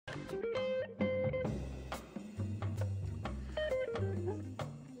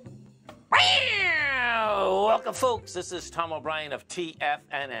Welcome, folks. This is Tom O'Brien of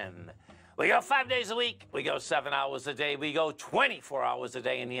TFNN. We go 5 days a week. We go 7 hours a day. We go 24 hours a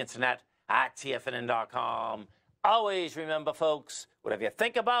day on the internet at TFNN.com. Always remember, folks, whatever you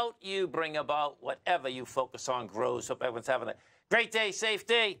think about, you bring about. Whatever you focus on grows. Hope everyone's having a great day, safe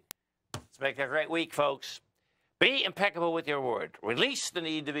day. Let's make it a great week, folks. Be impeccable with your word. Release the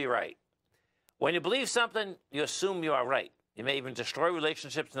need to be right. When you believe something, you assume you are right. You may even destroy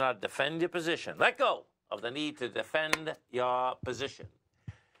relationships and not defend your position. Let go of the need to defend your position.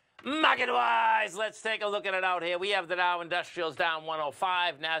 Market-wise, let's take a look at it out here. We have the Dow Industrials down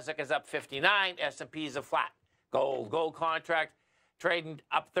 105. NASDAQ is up 59. S&Ps are flat. Gold contract trading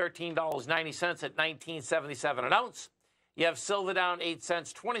up $13.90 at $19.77 an ounce. You have silver down 8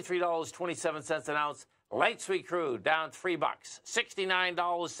 cents, $23.27 an ounce. Light sweet crude down $3,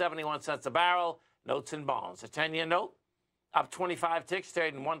 $69.71 a barrel. Notes and bonds. A 10-year note up 25 ticks,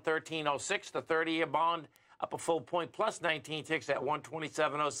 trading 113.06. The 30-year bond up a full point plus 19 ticks at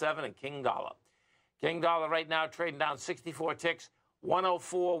 127.07. And King Dollar. King Dollar right now trading down 64 ticks,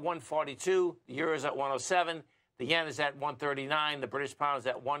 104.142. The euro is at 107. The yen is at 139. The British pound is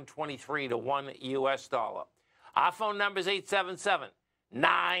at 123 to 1 U.S. dollar. Our phone number is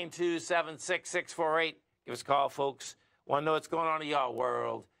 877-927-6648. Give us a call, folks. Want to know what's going on in your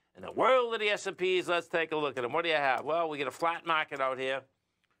world. In the world of the S&Ps, let's take a look at them. What do you have? Well, we get a flat market out here.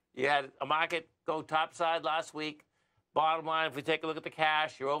 You had a market go topside last week. Bottom line, if we take a look at the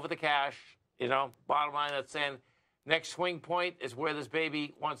cash, you're over the cash. You know, bottom line, that's saying next swing point is where this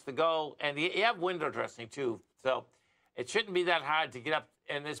baby wants to go. And you have window dressing, too. So it shouldn't be that hard to get up,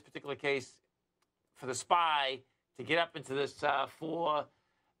 in this particular case, for the SPY, to get up into this it's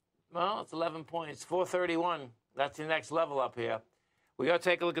 11 points, 431. That's the next level up here. We got to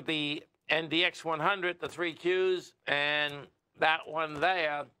take a look at the NDX 100, the 3 Qs, and that one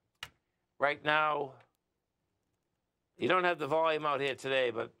there, right now, you don't have the volume out here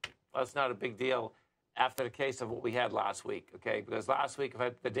today, but that's not a big deal after the case of what we had last week, okay? Because last week, if I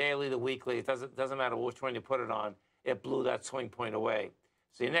had the daily, the weekly, it doesn't matter which one you put it on, it blew that swing point away.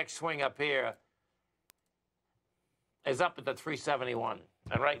 So your next swing up here is up at the 371,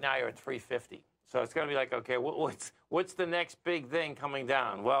 and right now you're at 350. So it's going to be like, okay, what's the next big thing coming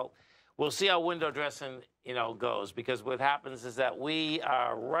down? Well, we'll see how window dressing, goes, because what happens is that we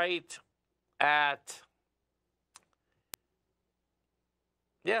are right at,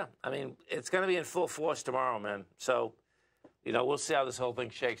 it's going to be in full force tomorrow, man. So, we'll see how this whole thing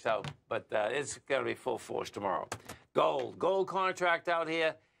shakes out, but it's going to be full force tomorrow. Gold contract out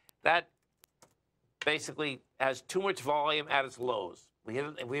here, that basically has too much volume at its lows. We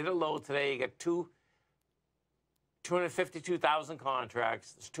hit a low today. You get 252,000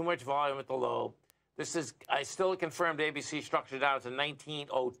 contracts. There's too much volume at the low. I still confirmed ABC structure down to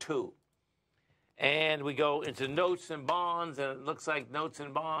 1902. And we go into notes and bonds, and it looks like notes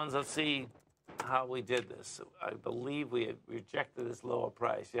and bonds. Let's see how we did this. I believe we had rejected this lower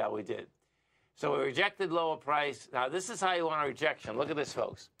price. Yeah, we did. So we rejected lower price. Now, this is how you want a rejection. Look at this,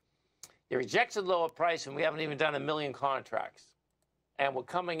 folks. You rejected lower price, and we haven't even done 1 million contracts. And we're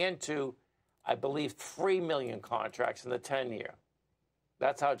coming into, I believe, 3 million contracts in the 10-year.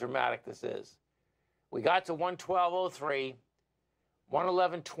 That's how dramatic this is. We got to 112.03.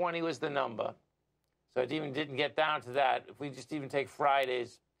 111.20 was the number. So it even didn't get down to that. If we just even take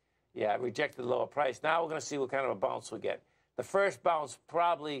Fridays, rejected lower price. Now we're going to see what kind of a bounce we get. The first bounce,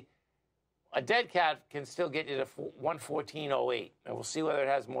 probably, a dead cat can still get you to 114.08. And we'll see whether it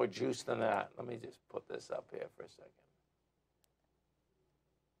has more juice than that. Let me just put this up here for a second.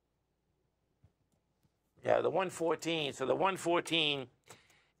 Yeah, the 114. So the 114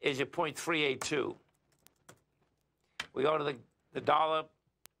 is your 0.382. We go to the dollar.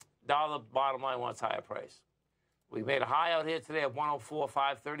 Dollar bottom line wants higher price. We made a high out here today of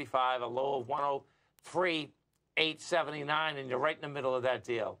 104.535, a low of 103.879, and you're right in the middle of that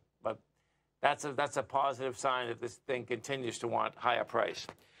deal. But that's a positive sign that this thing continues to want higher price.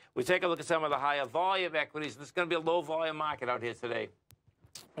 We take a look at some of the higher volume equities. This is going to be a low volume market out here today.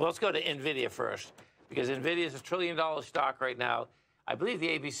 Well, let's go to NVIDIA first, because NVIDIA is $1 trillion stock right now. I believe the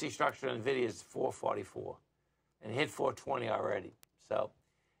ABC structure of NVIDIA is 444, and it hit 420 already. So,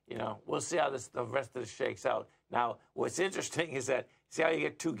 we'll see how the rest of this shakes out. Now, what's interesting is that, see how you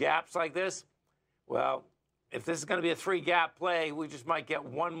get 2 gaps like this? Well, if this is going to be a 3-gap play, we just might get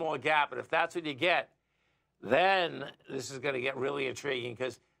 1 more gap. And if that's what you get, then this is going to get really intriguing.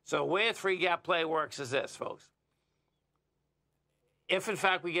 So where 3-gap play works is this, folks. If, in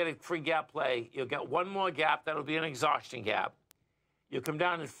fact, we get a 3-gap play, you'll get 1 more gap. That'll be an exhaustion gap. You'll come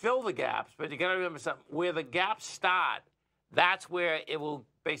down and fill the gaps, but you got to remember something. Where the gaps start, that's where it will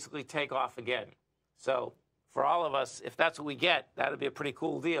basically take off again. So for all of us, if that's what we get, that'd be a pretty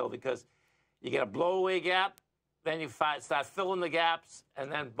cool deal because you get a blowaway gap, then you start filling the gaps,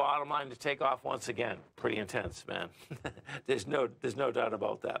 and then bottom line to take off once again. Pretty intense, man. there's no doubt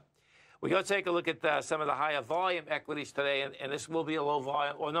about that. We go take a look at some of the higher volume equities today, and this will be a low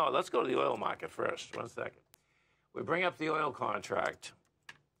volume. Well, no, let's go to the oil market first. 1 second. We bring up the oil contract.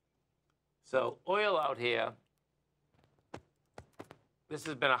 So oil out here, this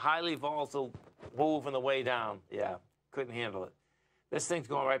has been a highly volatile move on the way down. Yeah, couldn't handle it. This thing's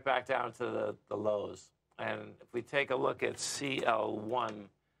going right back down to the lows. And if we take a look at CL1,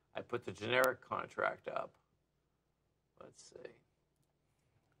 I put the generic contract up. Let's see.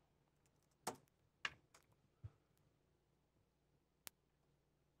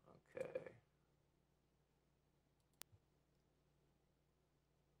 Okay.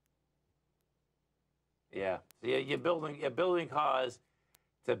 Yeah, so you're building cause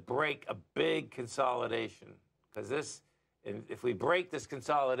to break a big consolidation. Because this, if we break this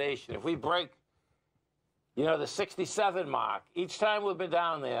consolidation, if we break, you know, the 67 mark, each time we've been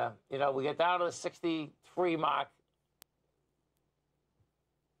down there, you know, we get down to the 63 mark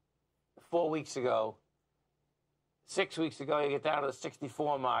 4 weeks ago. 6 weeks ago, you get down to the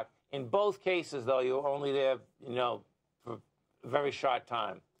 64 mark. In both cases, though, you're only there, you know, for a very short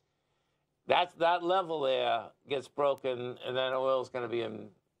time. That level there gets broken, and then oil's going to be in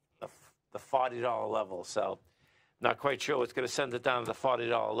the $40 level. So not quite sure what's going to send it down to the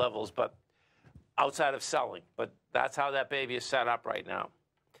 $40 levels, but outside of selling. But that's how that baby is set up right now.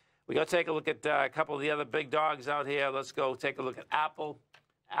 We go take a look at a couple of the other big dogs out here. Let's go take a look at Apple.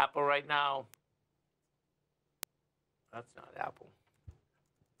 Apple right now. That's not Apple.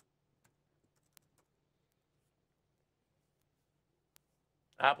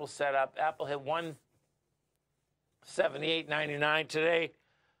 Apple set up. Apple hit 178.99 today.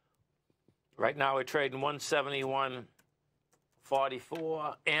 Right now we're trading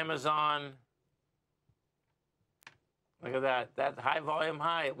 171.44. Amazon. Look at that. That high volume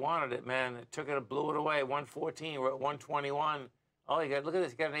high. It wanted it, man. It took it and blew it away. 114. We're at 121. Oh, you got look at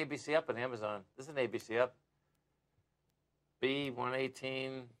this. You got an ABC up in Amazon. This is an ABC up. B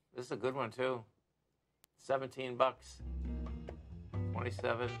 118. This is a good one too. $17.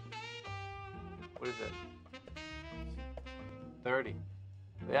 27. What is it? 30.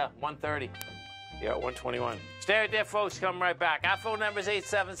 Yeah, 130. Yeah, 121. Stay right there, folks. Come right back. Our phone number is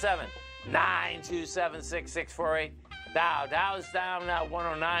 877-927-6648. Dow's down now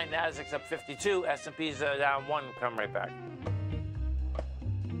 109. Nasdaq's up 52. S&P's down 1. Come right back.